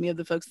reminds me of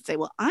the folks that say,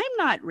 well, I'm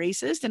not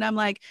racist. And I'm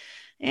like,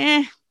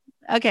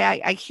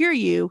 okay, I hear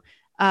you.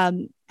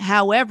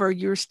 However,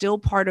 you're still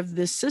part of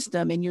this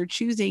system and you're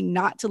choosing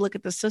not to look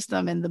at the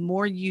system. And the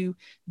more you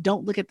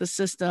don't look at the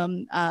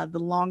system, the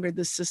longer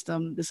the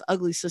system, this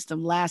ugly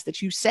system lasts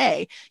that you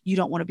say you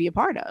don't want to be a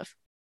part of.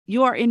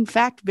 You are, in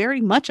fact,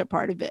 very much a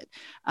part of it.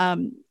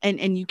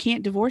 And you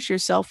can't divorce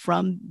yourself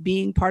from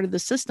being part of the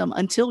system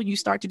until you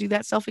start to do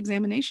that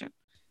self-examination.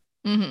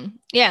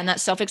 Yeah. And that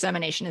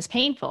self-examination is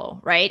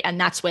painful, right? And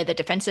that's where the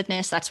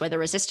defensiveness, that's where the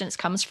resistance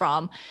comes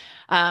from.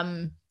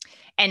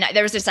 And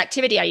there was this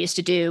activity I used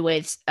to do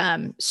with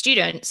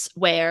students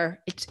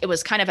where it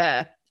was kind of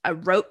a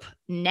rope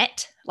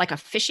net, like a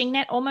fishing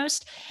net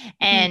almost.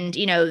 And,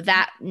 you know,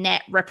 that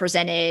net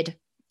represented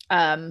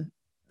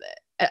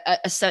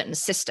a certain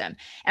system,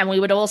 and we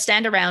would all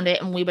stand around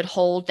it and we would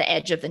hold the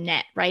edge of the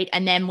net, right?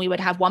 And then we would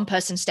have one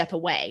person step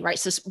away, right?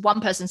 So one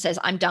person says,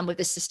 I'm done with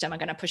this system, I'm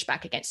going to push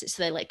back against it,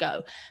 so they let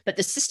go, but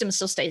the system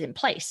still stays in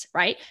place,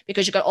 right?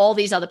 Because you've got all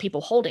these other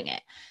people holding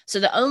it. So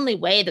the only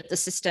way that the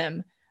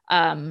system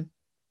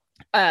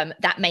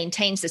that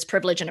maintains this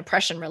privilege and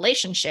oppression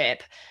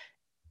relationship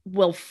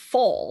will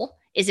fall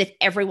is if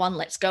everyone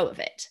lets go of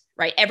it,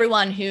 right?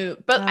 Everyone who,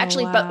 but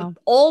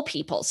all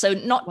people. So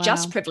not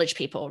just privileged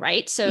people,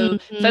 right? So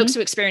folks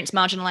who experience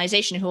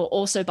marginalization who are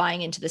also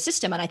buying into the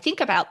system. And I think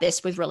about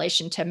this with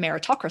relation to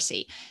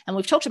meritocracy. And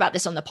we've talked about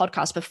this on the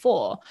podcast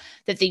before,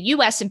 that the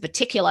US in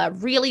particular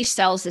really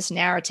sells this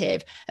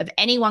narrative of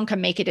anyone can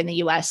make it in the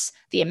US,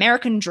 the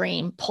American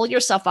dream, pull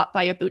yourself up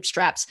by your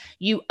bootstraps,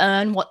 you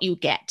earn what you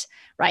get.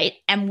 Right.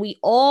 And we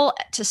all,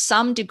 to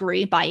some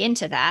degree, buy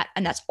into that.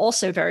 And that's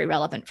also very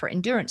relevant for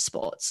endurance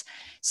sports.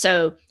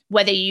 So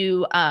whether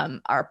you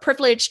are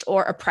privileged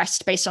or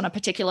oppressed based on a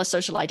particular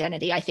social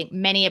identity, I think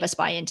many of us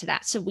buy into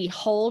that. So we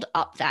hold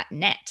up that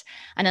net.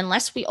 And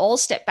unless we all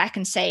step back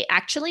and say,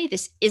 actually,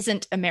 this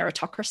isn't a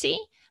meritocracy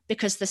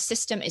because the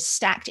system is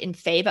stacked in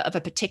favor of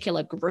a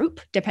particular group,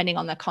 depending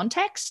on the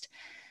context,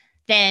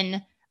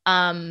 then,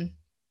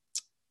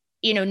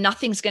 you know,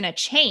 nothing's going to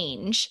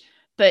change.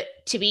 But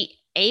to be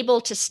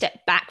able to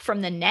step back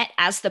from the net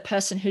as the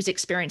person who's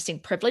experiencing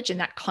privilege in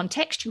that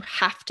context, you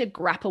have to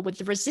grapple with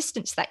the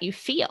resistance that you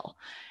feel.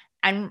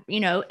 And, you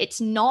know, it's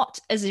not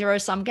a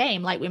zero-sum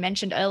game. Like we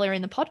mentioned earlier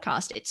in the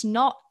podcast, it's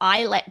not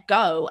I let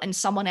go and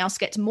someone else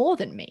gets more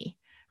than me,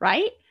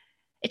 right?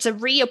 It's a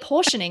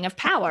reapportioning of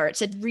power.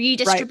 It's a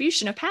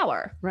redistribution of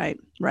power. Right.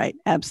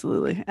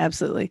 Absolutely.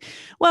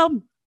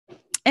 Well,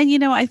 and, you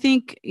know, I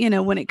think, you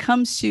know, when it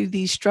comes to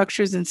these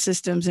structures and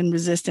systems and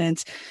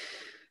resistance,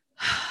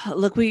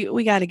 look,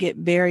 we got to get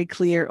very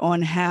clear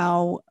on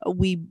how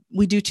we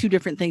do two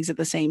different things at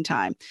the same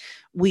time.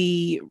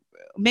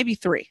 Maybe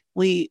three.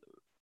 We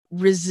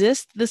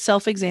resist the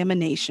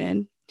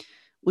self-examination.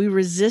 We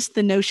resist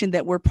the notion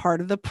that we're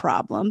part of the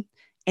problem.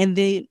 And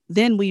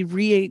then we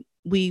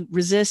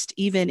resist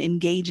even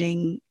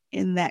engaging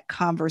in that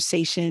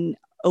conversation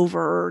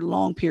over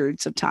long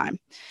periods of time.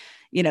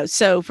 You know,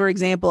 so for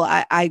example,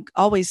 I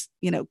always,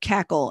 you know,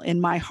 cackle in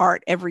my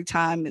heart every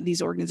time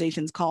these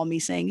organizations call me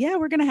saying, yeah,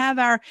 we're going to have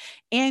our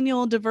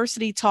annual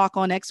diversity talk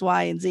on X,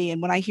 Y, and Z.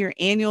 And when I hear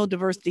annual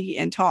diversity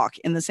and talk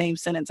in the same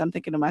sentence, I'm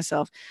thinking to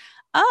myself,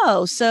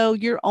 oh, so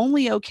you're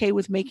only okay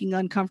with making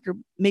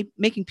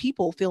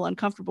people feel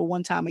uncomfortable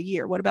one time a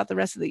year. What about the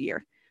rest of the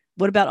year?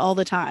 What about all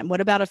the time?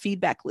 What about a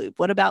feedback loop?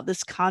 What about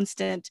this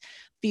constant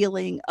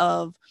feeling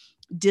of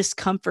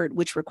discomfort,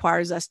 which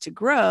requires us to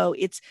grow?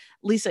 It's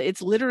Lisa, it's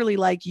literally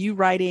like you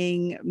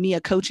writing me a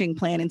coaching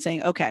plan and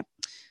saying, okay,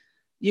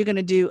 you're going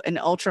to do an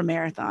ultra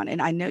marathon.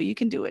 And I know you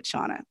can do it,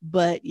 Shauna,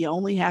 but you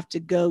only have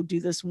to go do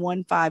this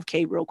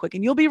 5K real quick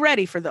and you'll be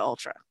ready for the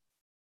ultra.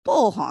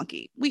 Bull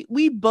honky.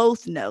 We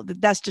both know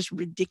that that's just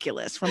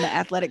ridiculous from an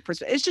athletic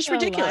perspective. It's just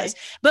ridiculous.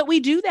 But we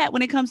do that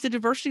when it comes to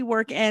diversity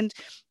work and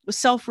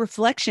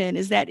self-reflection,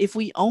 is that if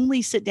we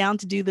only sit down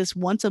to do this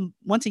once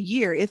a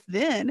year,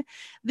 then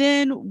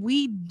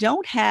we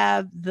don't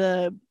have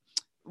the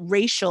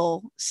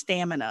racial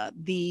stamina,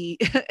 the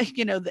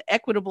the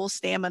equitable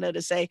stamina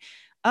to say,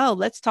 oh,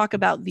 let's talk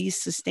about these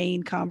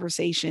sustained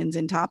conversations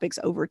and topics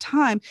over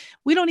time.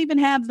 We don't even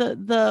have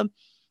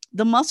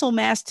the muscle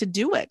mass to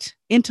do it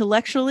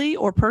intellectually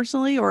or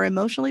personally or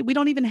emotionally. We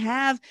don't even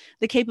have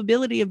the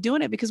capability of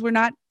doing it because we're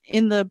not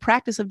in the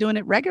practice of doing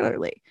it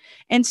regularly.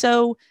 And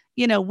so,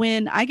 you know,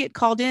 when I get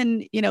called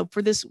in, you know,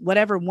 for this,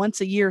 whatever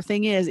once a year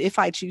thing is, if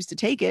I choose to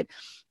take it,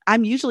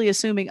 I'm usually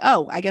assuming,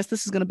 oh, I guess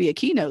this is going to be a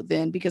keynote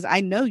then, because I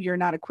know you're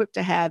not equipped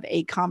to have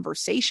a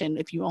conversation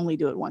if you only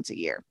do it once a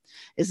year.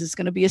 Is this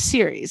going to be a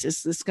series?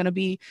 Is this going to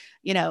be,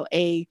 you know,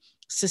 a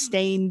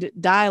sustained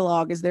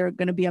dialogue? Is there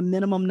going to be a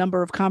minimum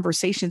number of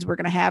conversations we're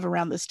going to have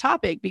around this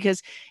topic?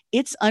 Because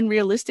it's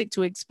unrealistic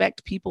to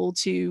expect people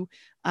to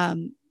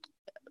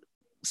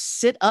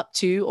sit up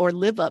to or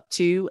live up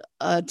to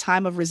a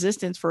time of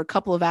resistance for a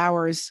couple of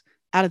hours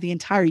out of the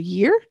entire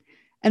year.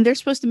 And they're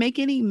supposed to make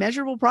any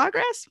measurable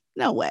progress?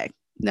 No way.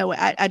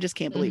 I just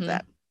can't believe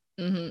that.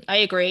 Mm-hmm. I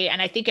agree. And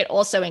I think it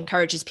also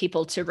encourages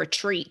people to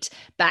retreat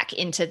back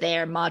into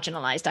their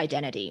marginalized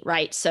identity,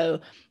 right? So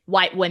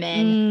white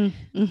women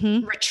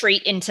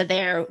retreat into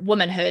their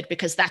womanhood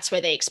because that's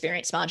where they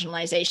experience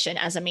marginalization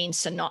as a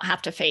means to not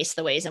have to face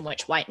the ways in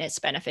which whiteness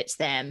benefits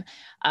them.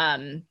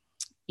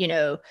 You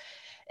know,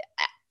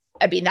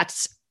 I mean,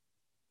 that's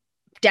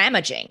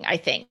damaging, I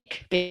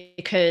think,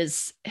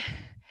 because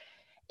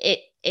it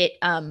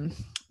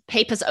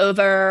papers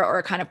over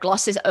or kind of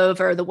glosses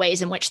over the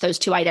ways in which those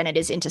two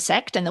identities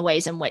intersect and the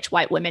ways in which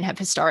white women have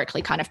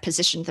historically kind of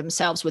positioned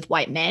themselves with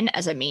white men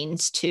as a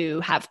means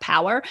to have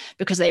power,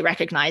 because they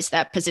recognize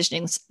that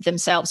positioning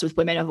themselves with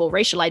women of all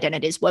racial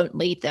identities won't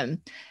lead them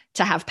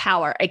to have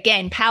power.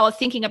 Again, power,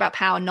 thinking about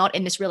power, not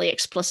in this really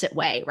explicit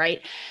way,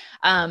 right?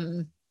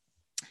 And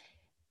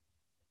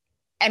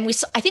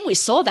I think we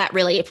saw that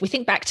really, if we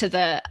think back to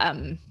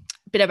the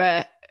bit of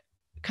a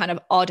kind of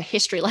odd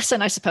history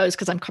lesson, I suppose,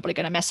 because I'm probably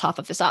going to mess half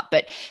of this up,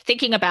 but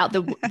thinking about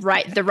the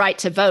right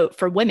to vote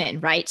for women,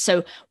 right?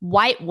 So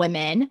white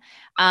women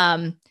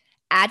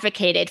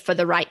advocated for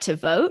the right to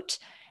vote,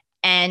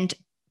 and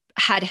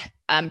had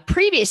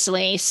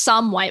previously,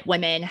 some white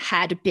women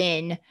had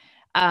been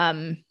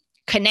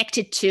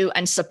connected to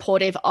and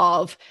supportive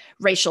of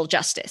racial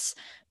justice.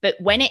 But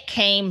when it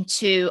came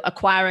to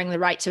acquiring the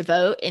right to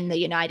vote in the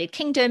United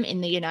Kingdom,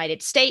 in the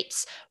United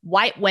States,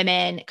 white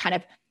women kind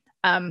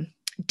of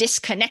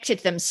disconnected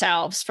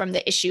themselves from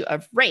the issue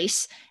of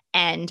race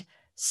and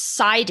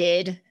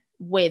sided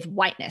with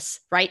whiteness,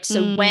 right?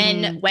 So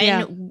when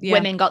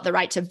women got the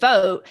right to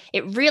vote,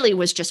 it really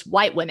was just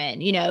white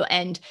women,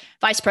 and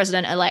Vice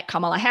President-elect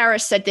Kamala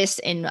Harris said this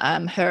in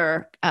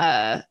her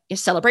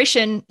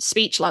celebration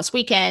speech last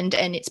weekend,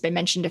 and it's been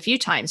mentioned a few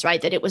times,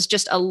 right? That it was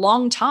just a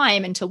long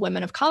time until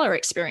women of color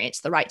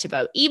experienced the right to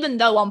vote, even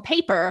though on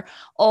paper,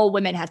 all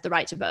women had the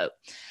right to vote.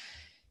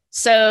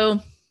 So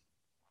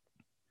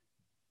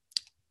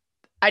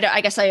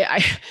I guess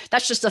I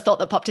that's just a thought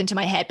that popped into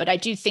my head, but I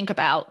do think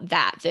about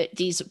that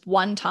these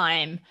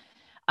one-time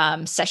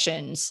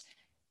sessions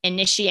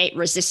initiate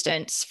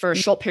resistance for a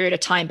short period of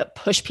time, but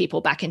push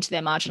people back into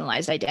their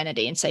marginalized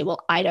identity and say,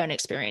 well, I don't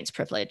experience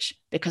privilege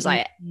because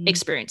I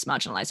experience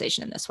marginalization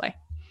in this way.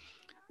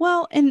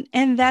 Well,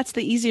 and that's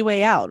the easy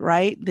way out,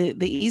 right? The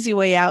easy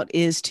way out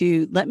is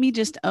to let me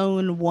just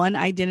own one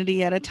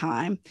identity at a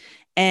time.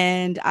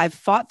 And I've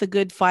fought the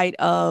good fight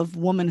of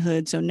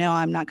womanhood. So now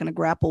I'm not going to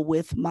grapple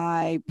with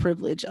my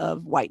privilege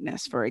of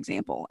whiteness, for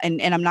example, and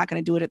I'm not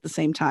going to do it at the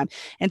same time.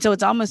 And so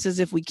it's almost as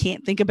if we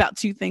can't think about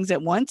two things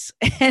at once.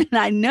 And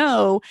I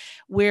know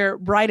we're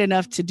bright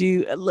enough to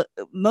do,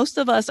 most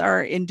of us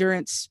are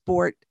endurance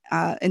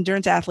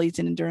athletes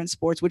in endurance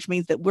sports, which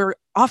means that we're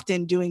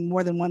often doing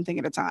more than one thing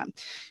at a time.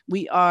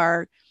 We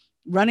are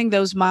running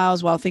those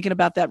miles while thinking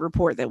about that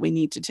report that we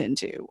need to tend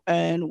to.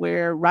 And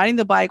we're riding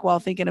the bike while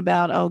thinking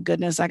about, oh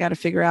goodness, I got to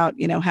figure out,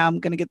 how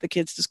I'm going to get the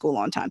kids to school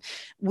on time.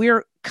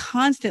 We're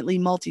constantly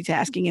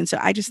multitasking. And so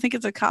I just think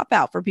it's a cop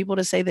out for people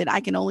to say that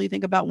I can only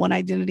think about one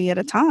identity at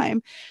a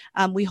time.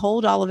 We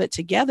hold all of it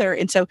together.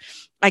 And so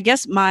I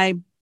guess my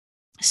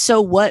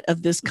so what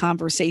of this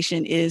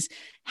conversation is,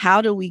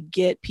 how do we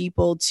get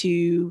people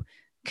to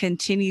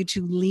continue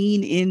to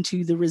lean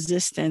into the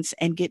resistance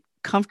and get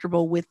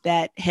comfortable with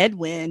that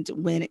headwind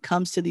when it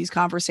comes to these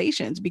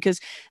conversations? Because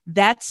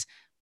that's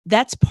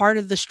part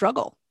of the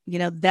struggle.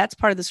 That's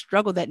part of the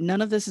struggle, that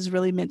none of this is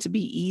really meant to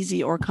be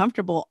easy or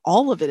comfortable.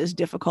 All of it is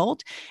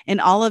difficult,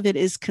 and all of it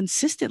is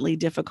consistently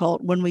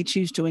difficult when we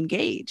choose to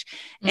engage.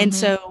 Mm-hmm. And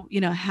so,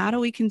 how do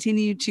we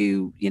continue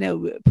to,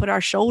 put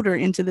our shoulder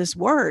into this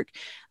work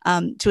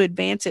to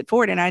advance it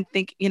forward? And I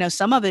think,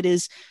 some of it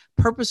is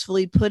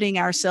purposefully putting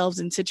ourselves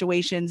in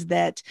situations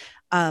that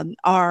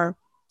are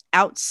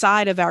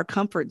outside of our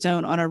comfort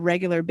zone on a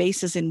regular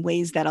basis in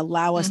ways that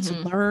allow us to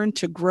learn,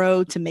 to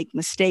grow, to make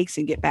mistakes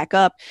and get back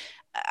up.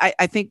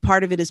 I think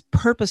part of it is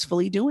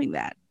purposefully doing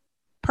that,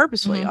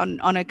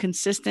 on a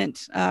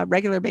consistent,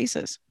 regular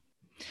basis.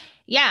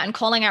 Yeah. And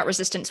calling out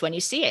resistance when you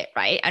see it,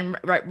 right? And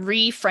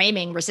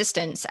reframing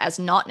resistance as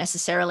not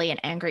necessarily an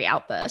angry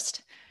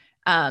outburst,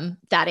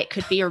 that it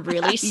could be a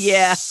really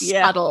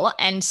subtle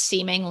and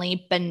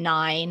seemingly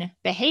benign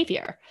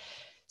behavior.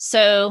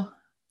 So,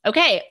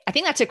 okay, I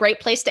think that's a great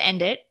place to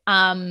end it.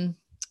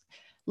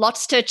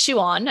 Lots to chew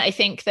on. I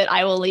think that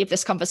I will leave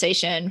this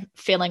conversation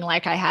feeling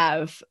like I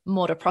have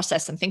more to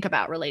process and think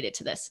about related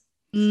to this.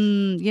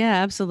 Yeah,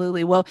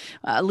 absolutely. Well,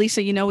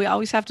 Lisa, we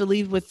always have to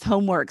leave with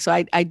homework. So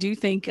I do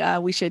think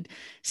we should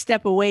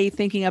step away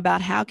thinking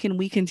about how can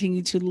we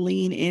continue to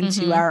lean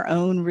into our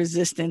own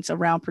resistance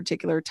around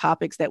particular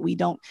topics that we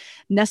don't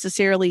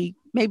necessarily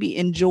maybe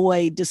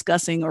enjoy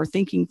discussing or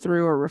thinking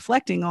through or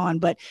reflecting on,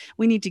 but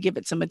we need to give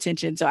it some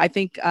attention. So I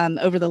think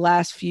over the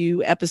last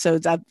few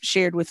episodes, I've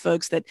shared with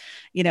folks that,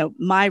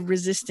 my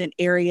resistant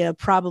area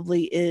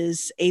probably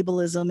is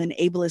ableism and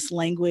ableist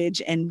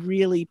language, and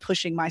really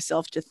pushing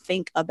myself to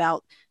think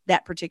about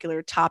that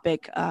particular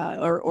topic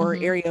or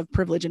area of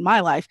privilege in my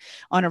life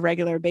on a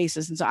regular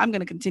basis. And so I'm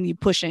going to continue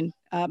pushing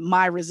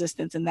my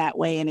resistance in that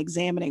way and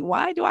examining,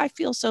 why do I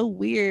feel so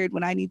weird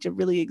when I need to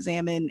really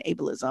examine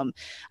ableism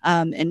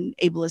and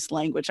ableist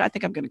language? I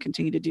think I'm going to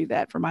continue to do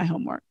that for my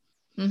homework.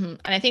 And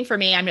I think for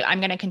me, I'm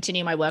going to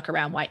continue my work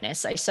around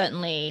whiteness. I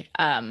certainly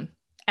am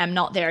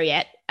not there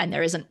yet, and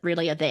there isn't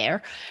really a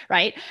there,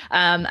 right?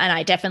 And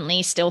I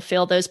definitely still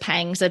feel those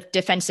pangs of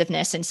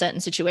defensiveness in certain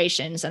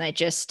situations. And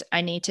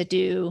I need to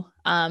do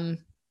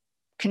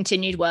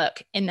continued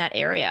work in that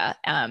area.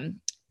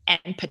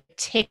 And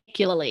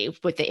particularly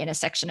with the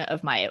intersection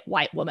of my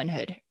white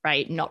womanhood,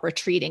 right? Not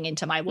retreating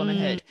into my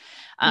womanhood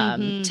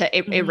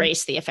to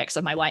erase the effects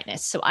of my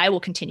whiteness. So I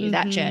will continue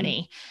that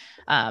journey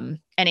and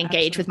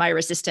engage with my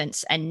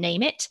resistance and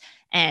name it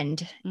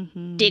and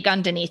dig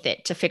underneath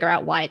it to figure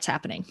out why it's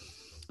happening.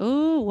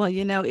 Oh, well,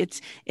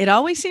 it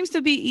always seems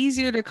to be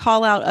easier to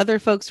call out other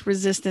folks'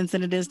 resistance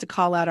than it is to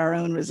call out our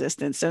own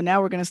resistance. So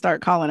now we're going to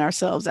start calling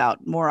ourselves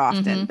out more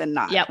often than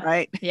not,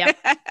 right? Yep.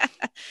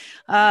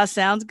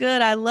 Sounds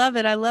good. I love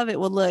it. I love it.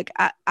 Well, look,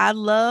 I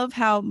love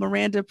how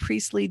Miranda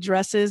Priestly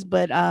dresses,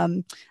 but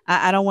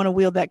I don't want to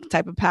wield that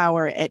type of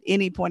power at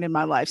any point in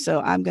my life.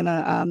 So I'm going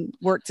to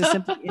work to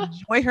simply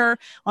enjoy her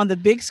on the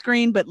big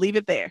screen, but leave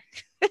it there.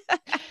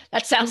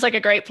 That sounds like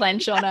a great plan,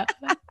 Shauna.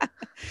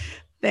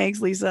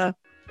 Thanks, Lisa.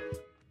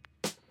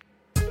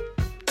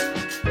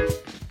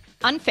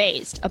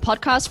 Unfazed, a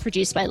podcast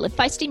produced by Live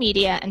Feisty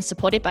Media and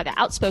supported by the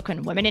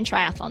Outspoken Women in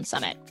Triathlon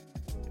Summit.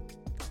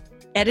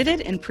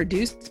 Edited and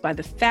produced by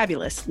the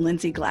fabulous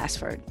Lindsay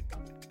Glassford.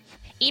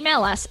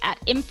 Email us at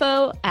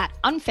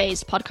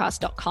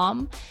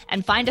info@unfazedpodcast.com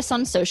and find us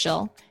on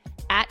social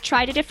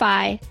 @Try to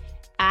Defy,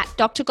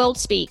 @Dr. Gold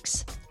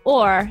Speaks,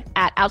 or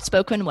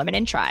 @Outspoken Women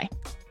in Tri.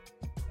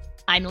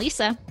 I'm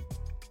Lisa.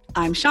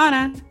 I'm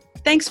Shauna.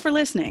 Thanks for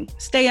listening.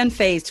 Stay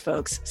unfazed,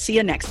 folks. See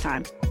you next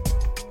time.